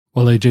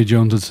Well, AJ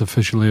Jones, it's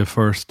officially a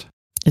first.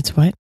 It's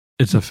what?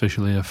 It's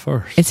officially a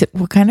first. Is it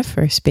what kind of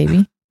first,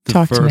 baby?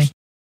 Talk to me. The first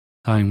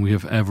time we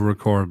have ever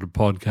recorded a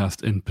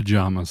podcast in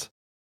pajamas.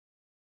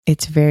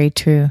 It's very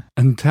true.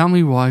 And tell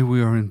me why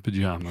we are in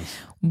pajamas.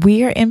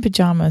 We are in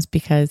pajamas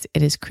because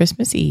it is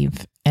Christmas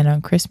Eve. And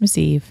on Christmas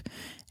Eve,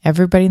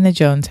 everybody in the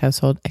Jones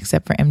household,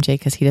 except for MJ,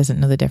 because he doesn't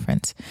know the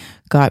difference,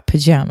 got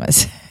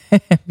pajamas.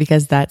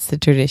 Because that's the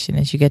tradition,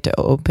 is you get to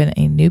open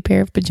a new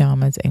pair of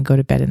pajamas and go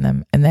to bed in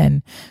them. And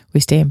then we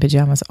stay in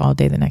pajamas all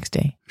day the next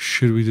day.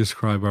 Should we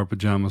describe our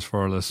pajamas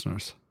for our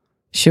listeners?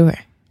 Sure.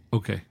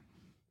 Okay.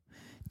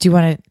 Do you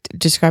want to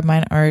describe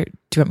mine, or do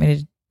you want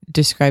me to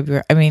describe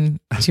your... do you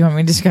want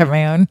me to describe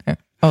my own?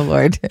 Oh,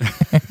 Lord.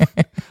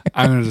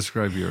 I'm going to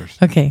describe yours.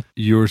 Okay.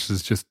 Yours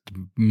is just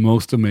the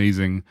most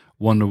amazing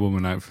Wonder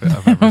Woman outfit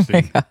I've ever seen.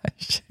 Oh my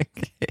gosh.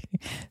 Okay.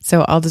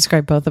 So I'll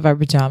describe both of our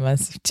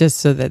pajamas just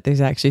so that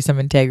there's actually some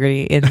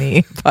integrity in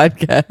the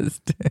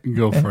podcast.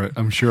 Go for it.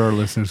 I'm sure our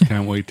listeners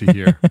can't wait to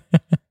hear.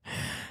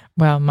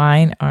 Well,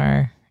 mine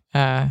are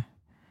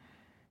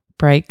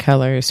bright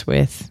colors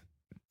with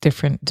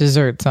different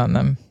desserts on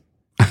them.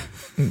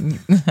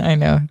 I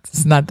know,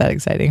 it's not that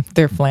exciting.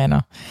 They're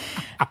flannel.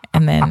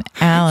 And then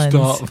Alan's...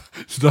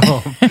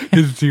 Stop.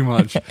 It's too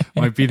much.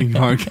 My beating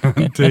heart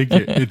can't take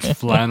it. It's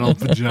flannel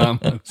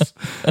pajamas.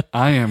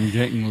 I am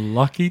getting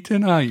lucky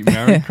tonight.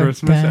 Merry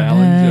Christmas,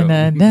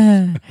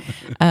 Alan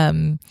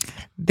Jones.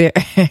 They're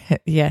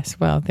yes,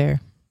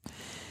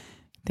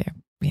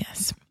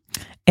 yes.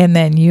 And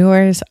then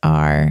yours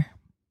are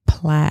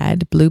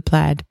blue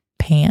plaid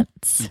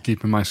pants.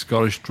 Keeping my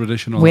Scottish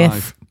tradition alive.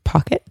 With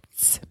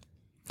pockets.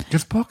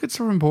 Because pockets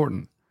are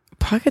important.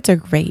 Pockets are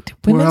great.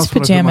 Where else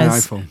would I put my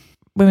iPhone?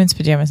 Women's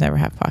pajamas never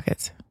have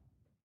pockets,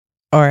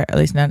 or at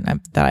least none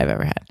that I've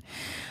ever had.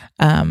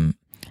 And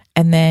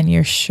then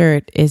your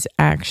shirt is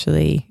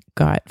actually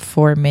got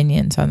 4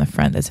 minions on the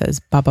front that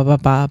says "ba ba ba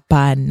ba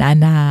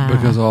banana."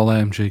 Because all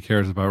MJ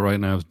cares about right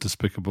now is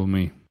Despicable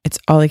Me. It's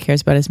all he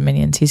cares about is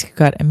minions. He's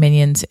got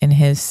minions in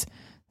his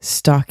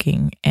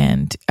stocking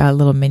and a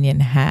little minion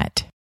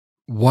hat.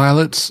 While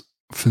it's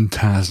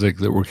fantastic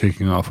that we're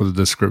kicking off with a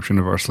description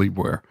of our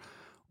sleepwear,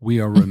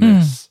 we are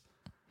remiss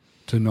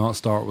to not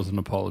start with an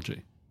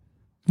apology.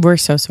 We're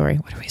so sorry.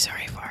 What are we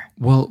sorry for?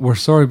 Well, we're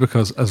sorry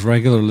because as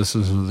regular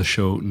listeners of the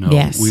show know,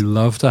 yes, we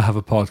love to have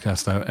a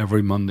podcast out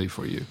every Monday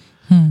for you.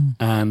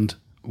 And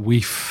we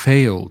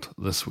failed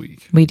this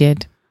week. We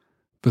did.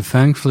 But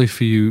thankfully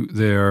for you,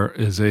 there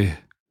is a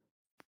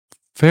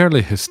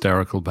fairly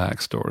hysterical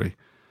backstory,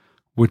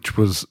 which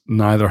was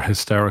neither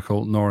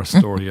hysterical nor a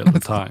story at the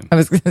time. I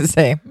was going to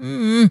say.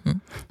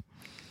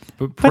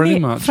 But pretty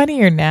much.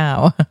 Funnier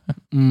now.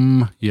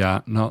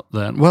 Yeah, not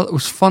then. Well, it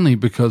was funny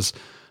because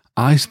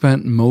I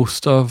spent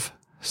most of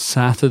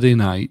Saturday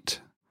night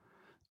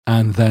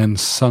and then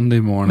Sunday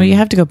morning. Well, you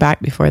have to go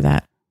back before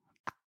that.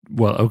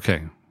 Well,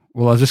 okay.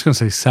 Well, I was just going to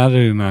say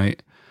Saturday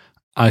night,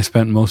 I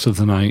spent most of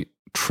the night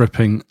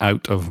tripping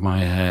out of my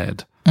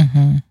head,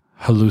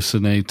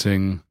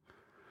 hallucinating.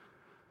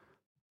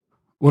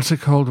 What's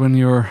it called when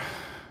you're...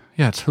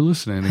 Yeah, it's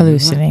hallucinating.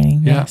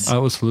 Hallucinating, yes. Yeah, I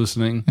was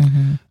hallucinating.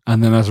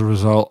 And then as a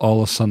result,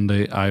 all of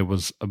Sunday, I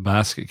was a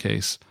basket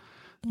case.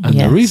 And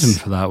the reason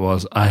for that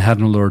was I had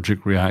an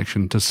allergic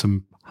reaction to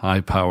some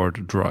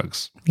high-powered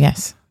drugs.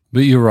 Yes.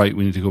 But you're right,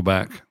 we need to go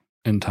back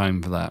in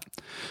time for that.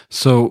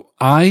 So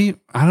I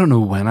don't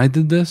know when I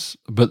did this,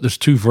 but there's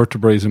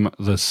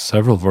there's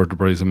several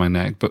vertebrae in my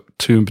neck, but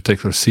 2 in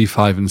particular,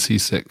 C5 and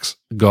C6,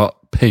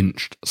 got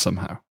pinched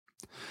somehow.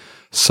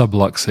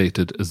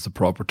 Subluxated is the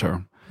proper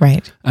term.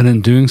 Right. And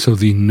in doing so,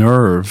 the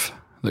nerve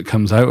that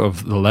comes out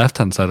of the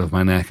left-hand side of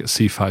my neck at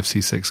C5,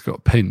 C6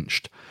 got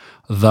pinched,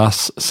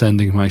 thus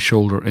sending my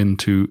shoulder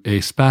into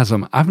a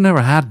spasm. I've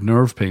never had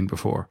nerve pain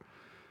before.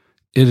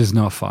 It is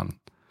not fun.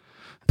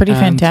 Pretty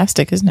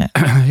fantastic, isn't it?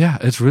 Yeah,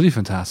 it's really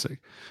fantastic.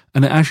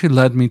 And it actually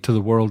led me to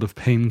the world of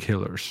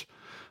painkillers.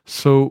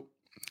 So,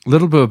 a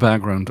little bit of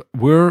background.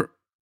 We're,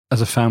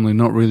 as a family,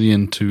 not really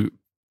into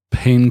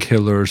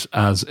painkillers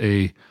as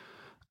a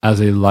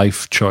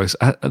life choice.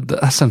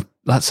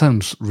 That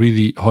sounds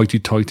really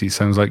hoity-toity.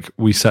 Sounds like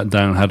we sat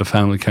down, had a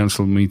family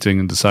council meeting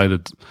and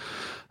decided.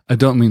 I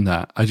don't mean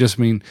that. I just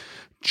mean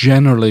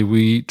generally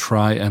we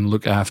try and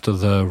look after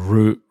the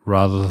root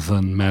rather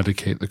than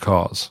medicate the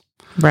cause.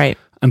 Right.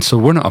 And so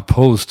we're not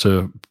opposed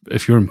to,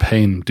 if you're in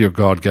pain, dear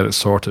God, get it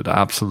sorted.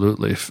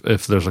 Absolutely.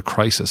 If there's a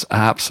crisis,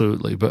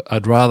 absolutely. But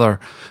I'd rather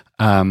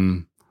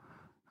not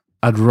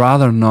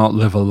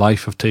live a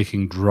life of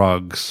taking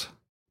drugs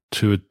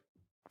to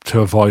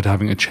avoid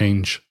having to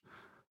change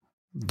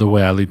the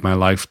way I lead my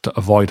life, to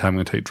avoid having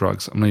to take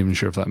drugs. I'm not even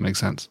sure if that makes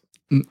sense.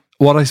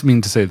 What I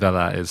mean to say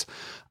that is,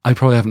 I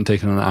probably haven't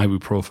taken an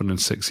ibuprofen in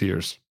 6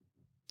 years.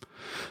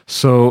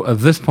 So at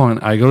this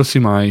point, I go to see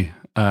my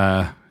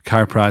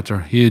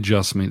chiropractor. He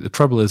adjusts me. The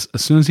trouble is,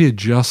 as soon as he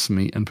adjusts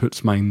me and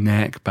puts my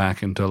neck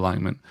back into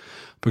alignment,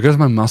 because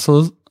my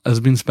muscle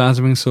has been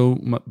spasming so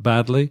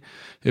badly,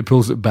 it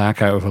pulls it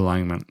back out of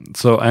alignment.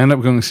 So I end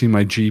up going to see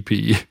my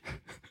GP.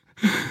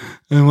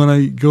 And when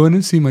I go in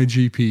and see my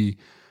GP,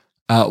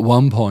 at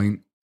one point,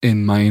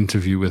 in my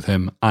interview with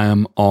him, I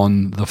am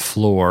on the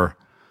floor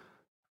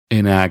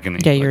in agony.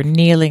 Yeah, you're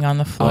kneeling on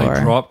the floor.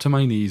 I drop to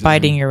my knees.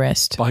 Biting your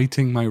wrist.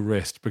 Biting my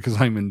wrist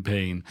because I'm in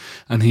pain.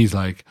 And he's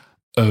like,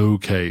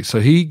 okay. So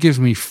he gives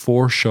me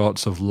 4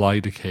 shots of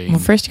lidocaine. Well,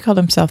 first he called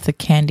himself the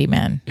Candy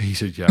Man. He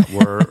said, yeah,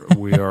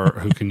 we are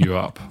hooking you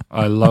up.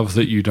 I love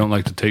that you don't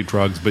like to take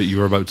drugs, but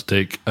you're about to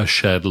take a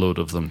shed load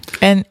of them.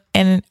 And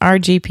our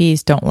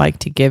GPs don't like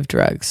to give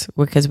drugs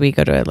because we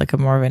go to like a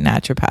more of a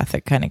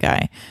naturopathic kind of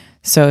guy.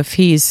 So if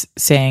he's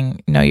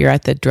saying, no, you're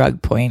at the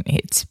drug point,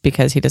 it's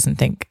because he doesn't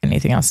think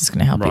anything else is going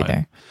to help you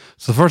there.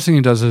 So the first thing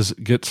he does is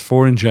gets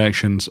 4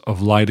 injections of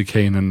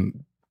lidocaine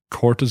and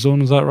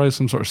cortisone, is that right?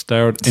 Some sort of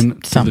steroid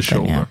into the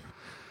shoulder,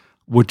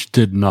 which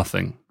did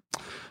nothing.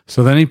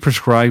 So then he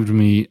prescribed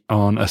me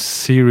on a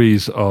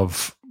series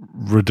of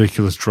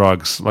ridiculous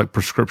drugs like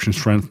prescription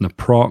strength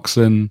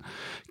naproxen,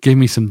 gave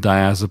me some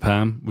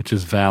diazepam, which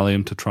is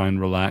Valium to try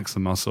and relax the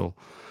muscle.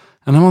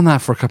 And I'm on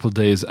that for a couple of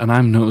days and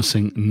I'm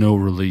noticing no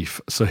relief.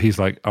 So he's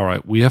like, all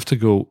right, we have to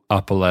go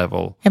up a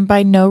level. And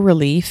by no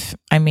relief,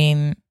 I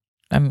mean,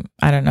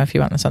 I don't know if you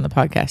want this on the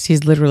podcast.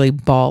 He's literally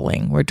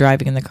bawling. We're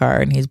driving in the car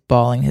and he's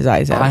bawling his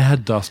eyes out. I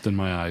had dust in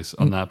my eyes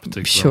on that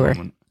particular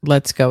moment.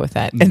 Let's go with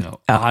that. No,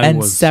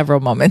 and several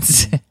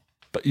moments.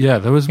 But yeah,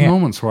 there was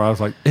moments where I was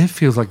like, it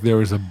feels like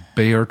there is a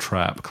bear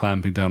trap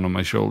clamping down on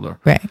my shoulder.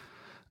 Right.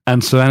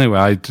 And so anyway,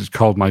 I just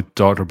called my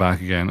doctor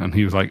back again and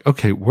he was like,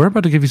 okay, we're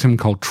about to give you something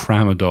called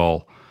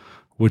tramadol,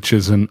 which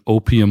is an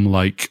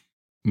opium-like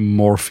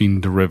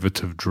morphine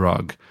derivative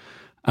drug.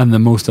 And the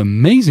most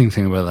amazing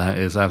thing about that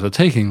is after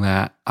taking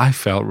that, I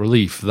felt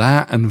relief.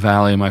 That and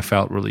Valium, I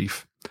felt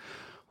relief.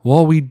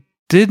 What we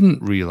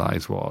didn't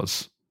realize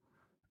was,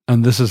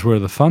 and this is where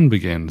the fun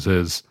begins,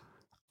 is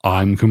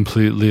I'm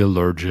completely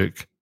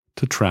allergic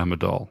to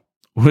tramadol,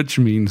 which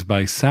means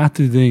by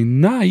Saturday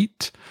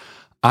night,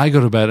 I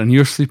go to bed and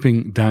you're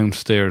sleeping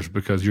downstairs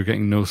because you're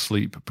getting no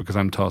sleep because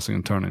I'm tossing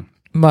and turning.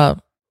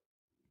 Well,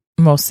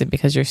 mostly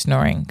because you're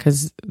snoring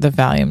because the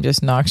Valium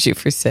just knocks you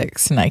for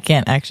 6 and I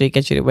can't actually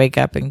get you to wake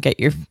up and get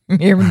your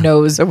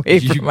nose away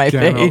from my face. You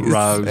cannot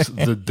rouse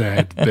the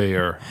dead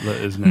bear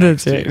that is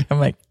next to you. I'm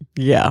like,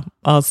 yeah,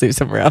 I'll sleep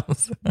somewhere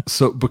else.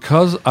 So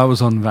because I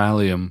was on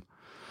Valium,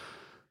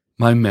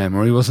 my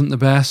memory wasn't the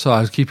best, so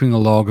I was keeping a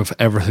log of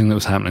everything that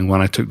was happening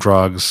when I took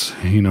drugs,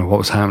 what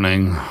was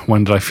happening,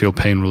 when did I feel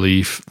pain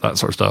relief, that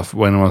sort of stuff,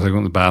 when was I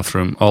going to the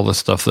bathroom, all this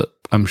stuff that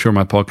I'm sure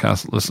my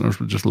podcast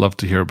listeners would just love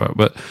to hear about.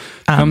 But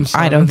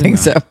I don't think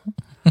so.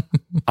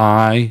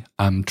 I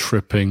am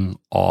tripping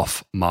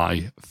off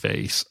my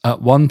face.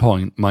 At one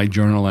point, my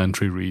journal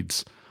entry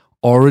reads,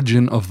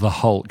 "Origin of the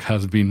Hulk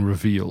has been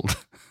revealed."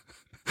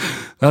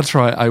 That's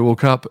right. I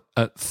woke up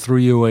at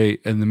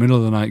 3:08 in the middle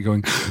of the night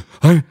going,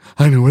 I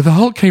know where the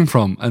Hulk came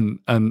from,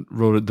 and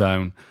wrote it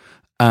down.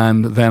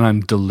 And then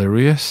I'm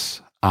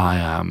delirious.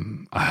 I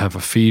have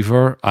a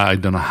fever. I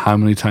don't know how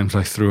many times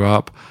I threw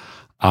up.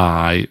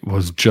 I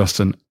was just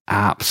an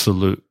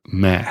absolute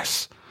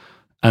mess.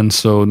 And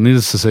so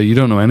needless to say, you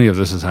don't know any of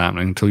this is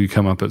happening until you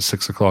come up at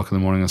 6 o'clock in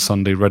the morning on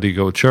Sunday, ready to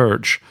go to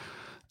church.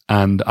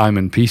 And I'm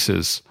in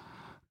pieces.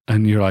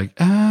 And you're like,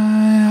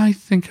 I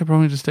think I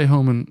probably need to stay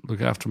home and look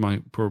after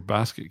my poor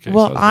basket case.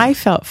 Well, I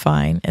felt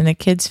fine and the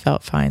kids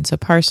felt fine. So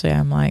partially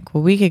I'm like,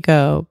 well, we could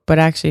go. But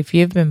actually, if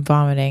you've been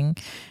vomiting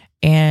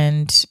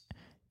and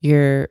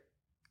you're,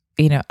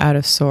 out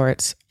of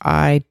sorts,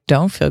 I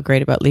don't feel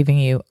great about leaving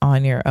you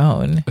on your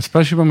own.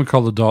 Especially when we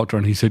called the doctor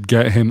and he said,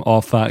 get him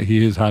off that.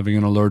 He is having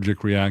an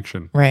allergic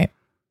reaction. Right.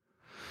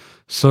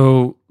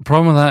 So the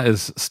problem with that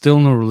is still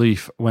no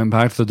relief. Went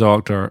back to the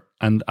doctor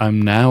and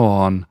I'm now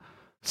on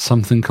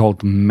something called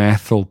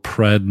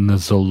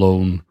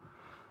methylprednisolone,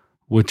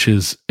 which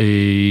is what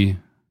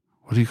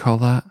do you call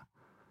that?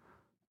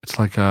 It's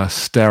like a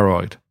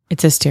steroid.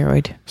 It's a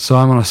steroid. So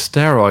I'm on a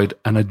steroid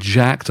and a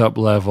jacked up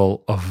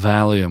level of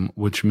Valium,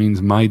 which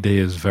means my day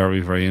is very,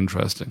 very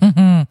interesting.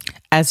 Mm-hmm.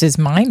 As is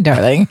mine,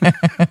 darling.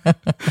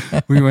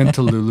 We went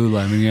to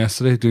Lululemon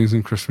yesterday doing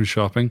some Christmas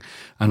shopping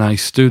and I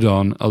stood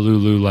on a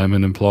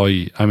Lululemon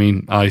employee. I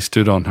mean, I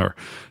stood on her.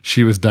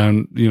 She was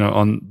down,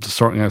 on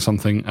sorting out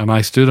something and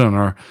I stood on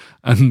her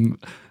and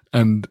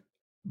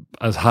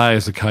as high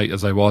as a kite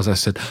as I was, I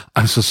said,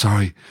 I'm so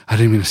sorry. I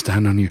didn't mean to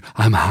stand on you.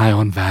 I'm high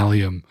on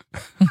Valium.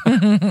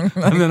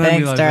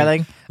 Thanks,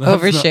 darling.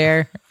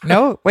 Overshare.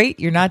 No, wait,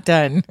 you're not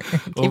done.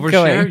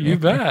 Overshare, you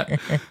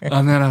bet.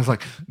 And then I was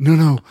like,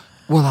 no.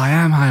 Well, I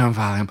am high on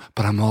Valium,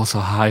 but I'm also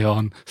high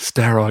on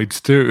steroids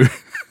too.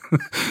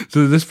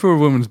 So this poor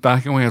woman's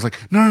backing away. I was like,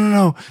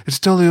 no, it's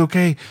totally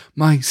okay.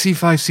 My C5,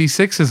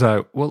 C6 is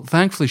out. Well,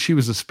 thankfully, she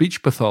was a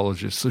speech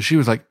pathologist. So she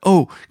was like,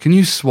 oh, can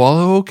you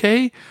swallow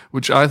okay?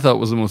 Which I thought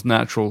was the most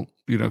natural,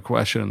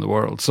 question in the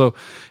world. So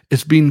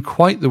it's been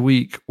quite the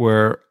week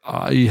where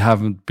I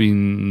haven't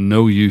been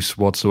no use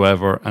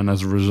whatsoever. And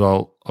as a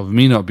result of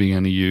me not being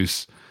any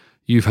use,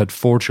 you've had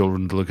 4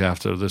 children to look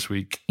after this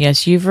week.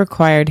 Yes, you've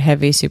required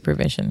heavy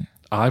supervision.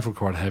 I've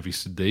required heavy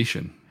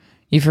sedation.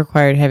 You've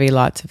required heavy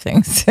lots of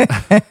things.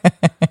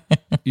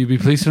 You'd be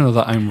pleased to know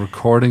that I'm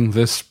recording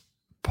this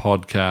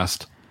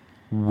podcast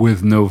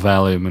with no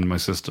Valium in my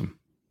system.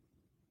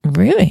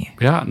 Really?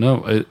 Yeah,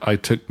 no. I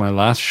took my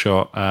last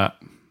shot at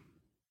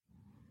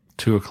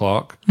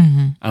 2:00,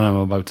 and I'm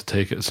about to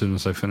take it as soon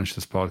as I finish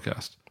this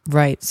podcast.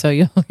 Right. So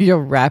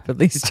you'll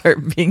rapidly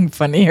start being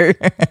funnier.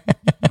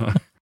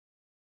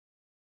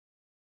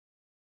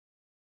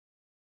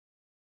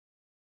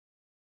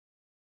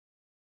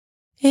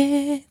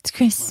 It's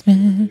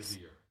Christmas.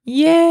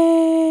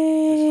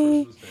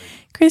 Yay!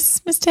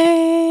 Christmas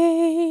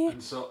Day.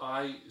 And so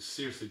I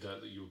seriously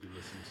doubt that you'll be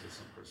listening to this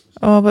on Christmas Day.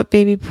 Oh, but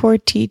baby, poor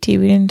TT.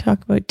 We didn't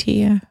talk about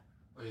Tia.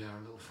 Oh yeah, our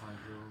little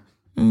 5-year-old.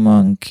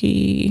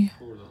 Monkey.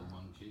 Poor little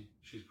monkey.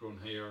 She's grown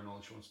hair and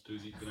all she wants to do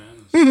is eat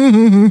bananas.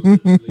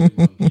 Literally a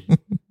monkey.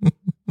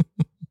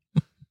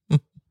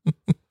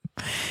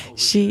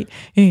 She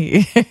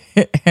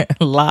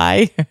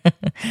lie.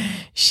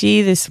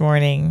 She this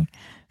morning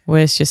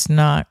was just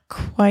not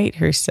quite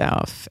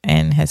herself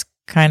and has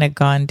kind of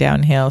gone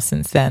downhill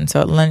since then.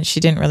 So at lunch she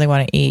didn't really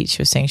want to eat.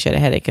 She was saying she had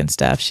a headache and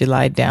stuff. She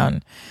lied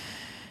down,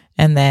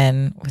 and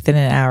then within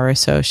an hour or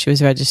so she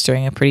was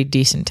registering a pretty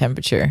decent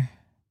temperature.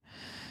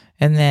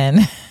 And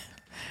then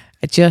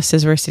just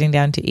as we're sitting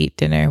down to eat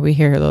dinner, we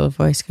hear her little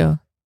voice go,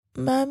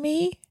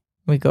 "Mommy."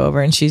 We go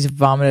over and she's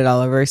vomited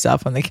all over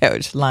herself on the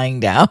couch, lying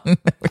down,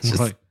 which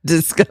is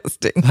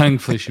disgusting.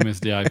 Thankfully, she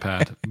missed the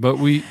iPad, but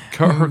we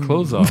cut her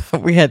clothes off.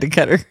 We had to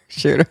cut her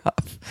shirt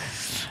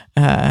off.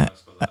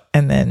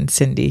 And then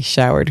Cindy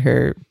showered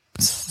her /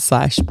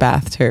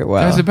 bathed her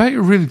well. Guys, I bet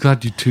you're really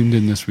glad you tuned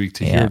in this week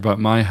to hear about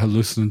my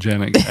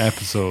hallucinogenic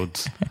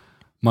episodes.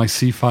 My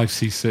C5,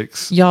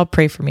 C6. Y'all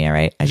pray for me, all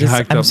right?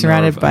 I'm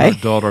surrounded by a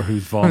daughter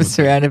who's vomiting. I'm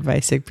surrounded by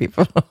sick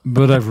people.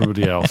 But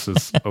everybody else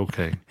is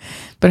okay.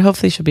 But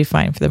hopefully she'll be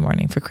fine for the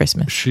morning for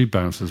Christmas. She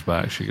bounces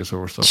back. She gets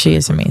over stuff. She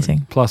is quickly.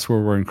 amazing. Plus,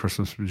 we're wearing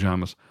Christmas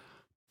pajamas.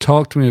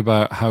 Talk to me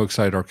about how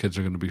excited our kids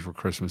are going to be for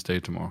Christmas Day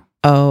tomorrow.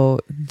 Oh,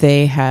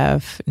 they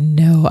have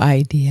no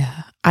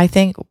idea. I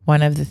think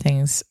one of the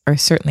things, or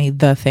certainly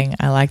the thing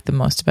I like the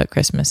most about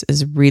Christmas,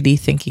 is really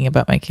thinking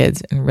about my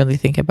kids and really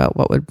think about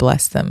what would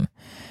bless them.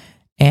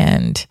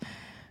 And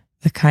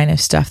the kind of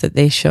stuff that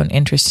they've shown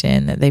interest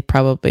in that they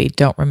probably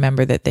don't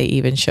remember that they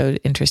even showed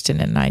interest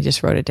in, and I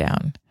just wrote it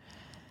down.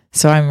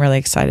 So I'm really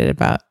excited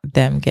about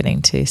them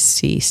getting to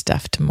see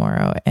stuff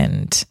tomorrow.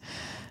 And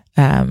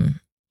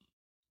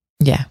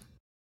yeah.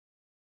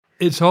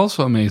 It's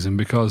also amazing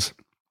because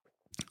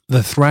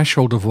the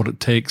threshold of what it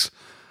takes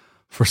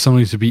for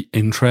somebody to be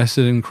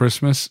interested in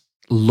Christmas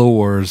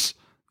lowers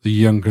the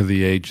younger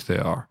the age they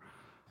are.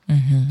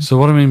 Mm-hmm. So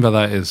what I mean by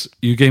that is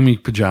you gave me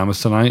pajamas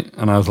tonight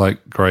and I was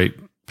like, great,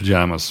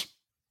 pajamas.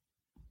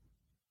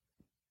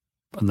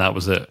 And that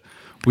was it.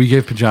 We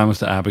gave pajamas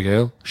to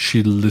Abigail.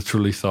 She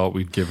literally thought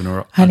we'd given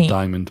her a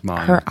diamond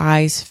mine. Her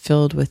eyes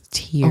filled with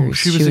tears. Oh,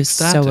 she was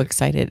ecstatic. So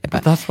excited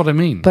about it. But that's what I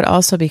mean. But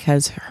also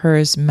because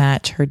hers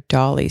match her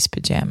dolly's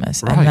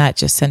pajamas. Right. And that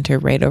just sent her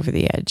right over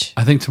the edge.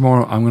 I think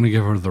tomorrow I'm going to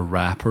give her the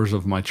wrappers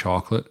of my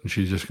chocolate and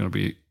she's just going to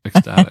be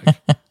ecstatic.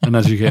 And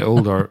as you get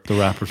older, the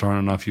wrappers aren't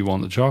enough. You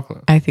want the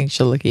chocolate. I think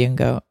she'll look at you and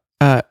go,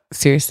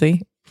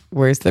 seriously?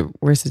 Where's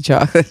the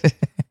chocolate?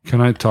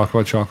 Can I talk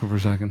about chocolate for a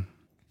second?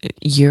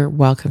 You're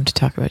welcome to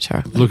talk about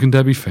chocolate. Luke and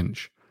Debbie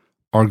Finch,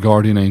 our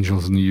guardian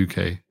angels in the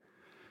UK,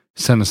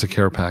 sent us a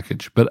care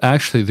package. But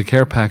actually, the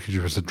care package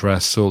was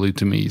addressed solely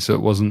to me. So it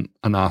wasn't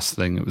an us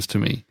thing. It was to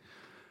me.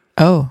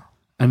 Oh.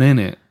 And in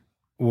it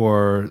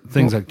were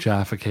things like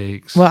Jaffa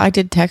cakes. Well, I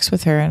did text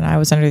with her and I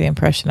was under the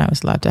impression I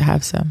was allowed to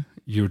have some.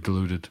 You were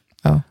deluded.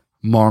 Oh.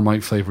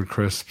 Marmite flavored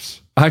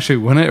crisps. Actually,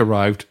 when it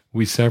arrived,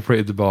 we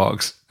separated the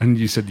box and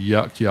you said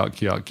yuck, yuck,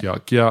 yuck,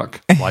 yuck, yuck.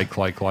 Like.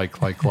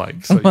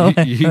 So well,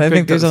 you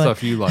picked up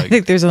stuff you like. I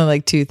think there's only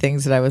like two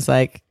things that I was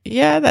like,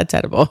 yeah, that's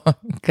edible.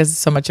 Because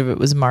so much of it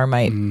was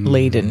Marmite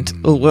laden.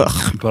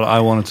 But I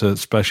wanted to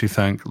especially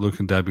thank Luke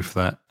and Debbie for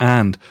that.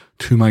 And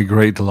to my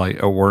great delight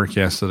at work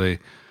yesterday,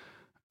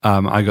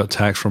 I got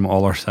text from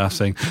all our staff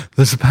saying,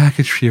 there's a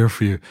package here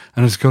for you.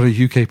 And it's got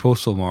a UK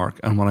postal mark.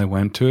 And when I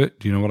went to it,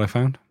 do you know what I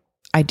found?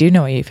 I do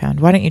know what you found.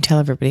 Why don't you tell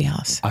everybody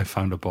else? I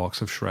found a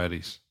box of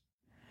Shreddies.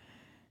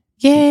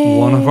 Yay.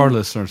 One of our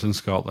listeners in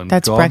Scotland.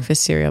 That's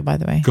breakfast cereal, by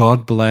the way.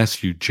 God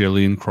bless you,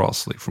 Gillian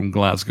Crossley from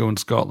Glasgow in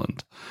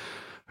Scotland,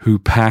 who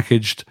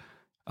packaged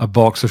a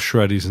box of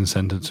Shreddies and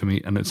sent it to me.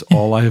 And it's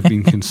all I have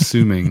been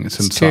consuming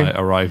since I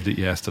arrived at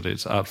yesterday.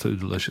 It's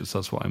absolutely delicious.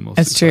 That's what I'm most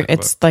It's true. about.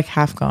 It's like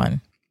half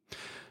gone.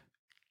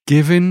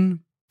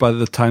 Given by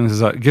the time this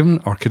is out, given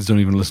our kids don't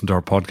even listen to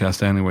our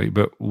podcast anyway,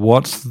 but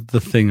what's the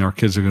thing our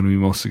kids are going to be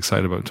most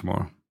excited about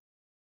tomorrow?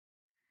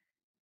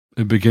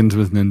 It begins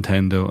with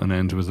Nintendo and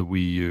ends with a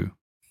Wii U.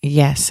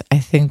 Yes, I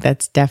think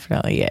that's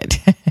definitely it.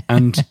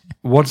 And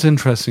what's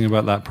interesting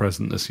about that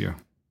present this year?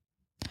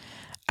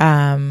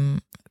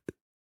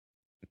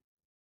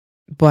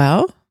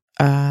 Well,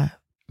 that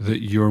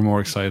you're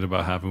more excited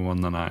about having one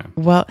than I am.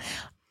 Well,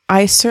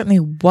 I certainly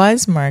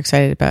was more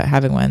excited about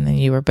having one than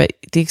you were, but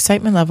the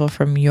excitement level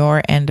from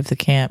your end of the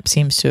camp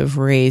seems to have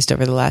raised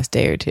over the last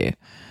day or two.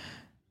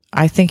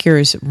 I think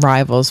yours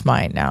rivals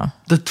mine now.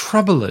 The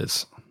trouble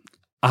is,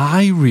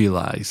 I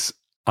realize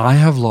I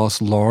have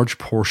lost large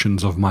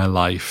portions of my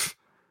life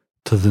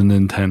to the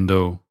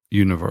Nintendo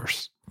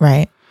universe.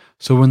 Right.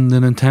 So when the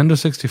Nintendo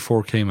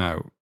 64 came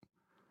out,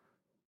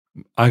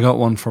 I got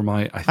one for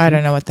my... I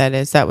don't know what that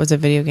is. That was a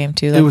video game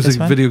too? Like it was this a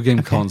one? video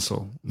game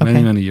console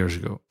many years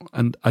ago.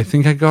 And I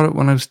think I got it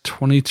when I was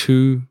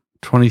 22,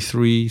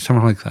 23,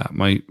 something like that.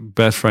 My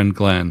best friend,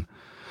 Glenn,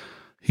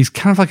 he's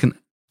kind of like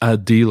a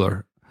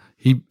dealer.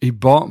 He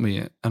bought me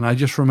it, and I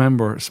just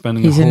remember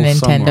spending He's a whole a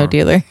Nintendo summer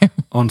dealer.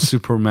 on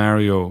Super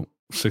Mario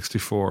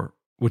 64,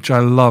 which I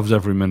loved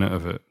every minute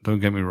of it. Don't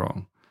get me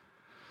wrong.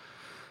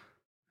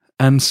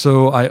 And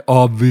so I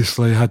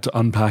obviously had to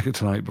unpack it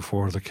tonight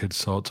before the kids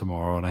saw it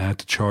tomorrow, and I had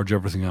to charge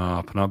everything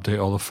up and update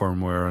all the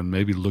firmware and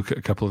maybe look at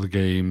a couple of the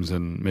games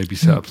and maybe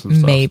set up some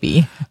stuff.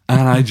 Maybe.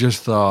 And I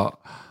just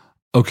thought,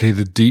 okay,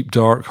 the deep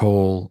dark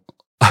hole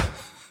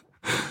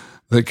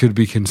that could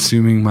be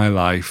consuming my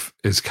life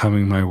is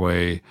coming my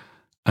way,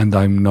 and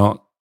I'm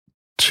not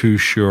too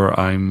sure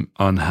I'm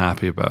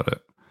unhappy about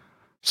it.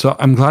 So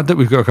I'm glad that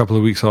we've got a couple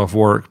of weeks off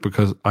work,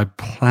 because I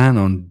plan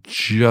on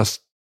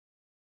just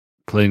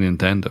playing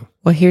Nintendo.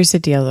 Well, here's the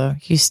deal, though.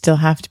 You still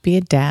have to be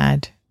a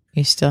dad.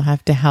 You still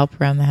have to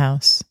help around the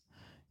house.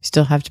 You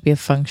still have to be a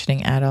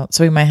functioning adult.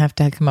 So we might have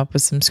to come up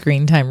with some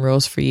screen time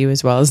rules for you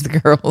as well as the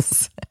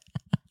girls.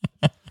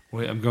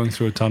 Wait, I'm going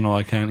through a tunnel.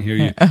 I can't hear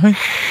you.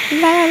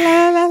 La,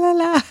 la, la, la,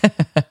 la.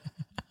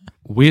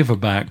 We have a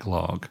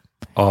backlog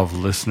of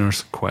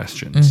listeners'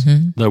 questions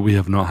that we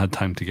have not had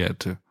time to get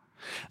to.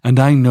 And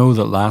I know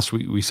that last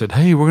week we said,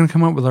 hey, we're going to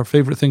come up with our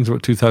favorite things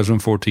about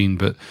 2014,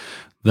 but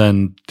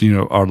then,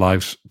 our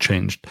lives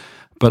changed.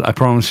 But I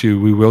promise you,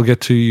 we will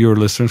get to your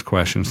listeners'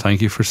 questions.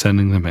 Thank you for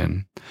sending them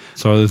in.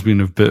 So there's been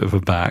a bit of a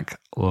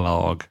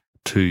backlog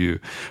to you.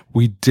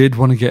 We did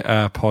want to get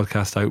a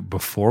podcast out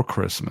before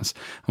Christmas,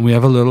 and we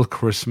have a little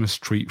Christmas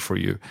treat for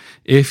you.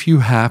 If you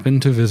happen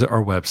to visit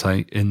our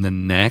website in the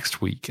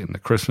next week, in the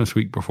Christmas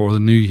week before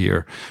the new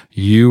year,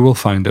 you will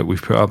find that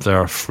we've put up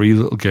there a free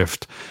little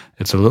gift.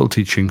 It's a little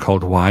teaching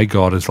called Why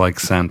God is Like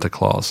Santa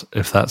Claus.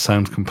 If that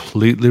sounds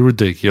completely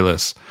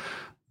ridiculous,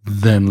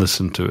 then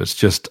listen to it. It's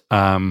just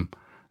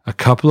a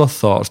couple of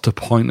thoughts to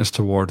point us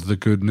toward the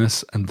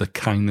goodness and the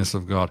kindness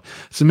of God.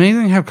 It's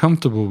amazing how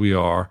comfortable we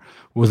are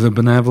with the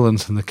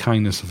benevolence and the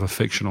kindness of a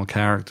fictional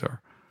character.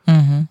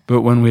 Mm-hmm.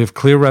 But when we have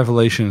clear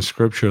revelation in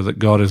Scripture that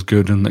God is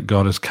good and that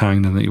God is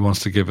kind and that He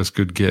wants to give us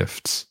good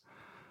gifts,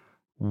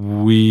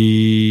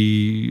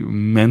 we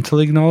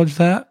mentally acknowledge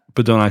that,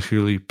 but don't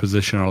actually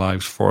position our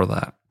lives for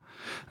that.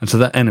 And so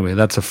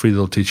that's a free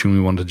little teaching we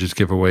want to just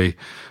give away.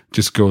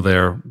 Just go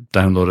there,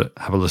 download it,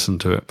 have a listen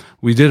to it.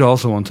 We did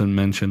also want to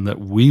mention that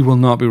we will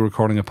not be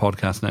recording a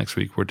podcast next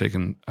week. We're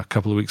taking a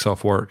couple of weeks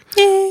off work.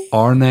 Yay.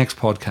 Our next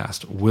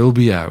podcast will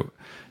be out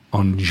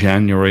on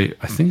January,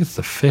 I think it's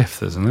the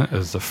 5th, isn't it?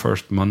 It's the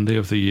first Monday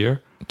of the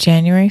year.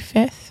 January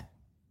 5th?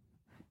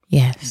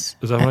 Yes.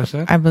 Is that what I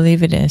said? I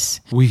believe it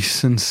is. We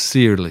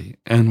sincerely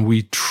and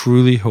we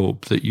truly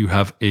hope that you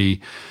have a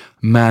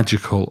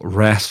magical,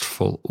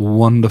 restful,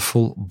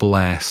 wonderful,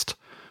 blessed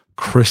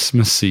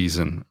Christmas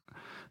season,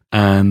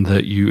 and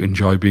that you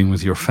enjoy being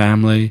with your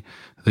family,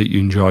 that you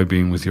enjoy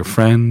being with your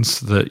friends,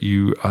 that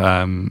you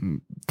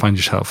find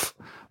yourself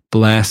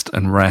blessed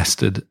and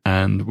rested,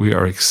 and we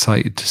are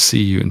excited to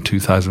see you in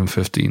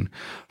 2015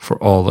 for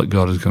all that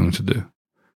God is going to do.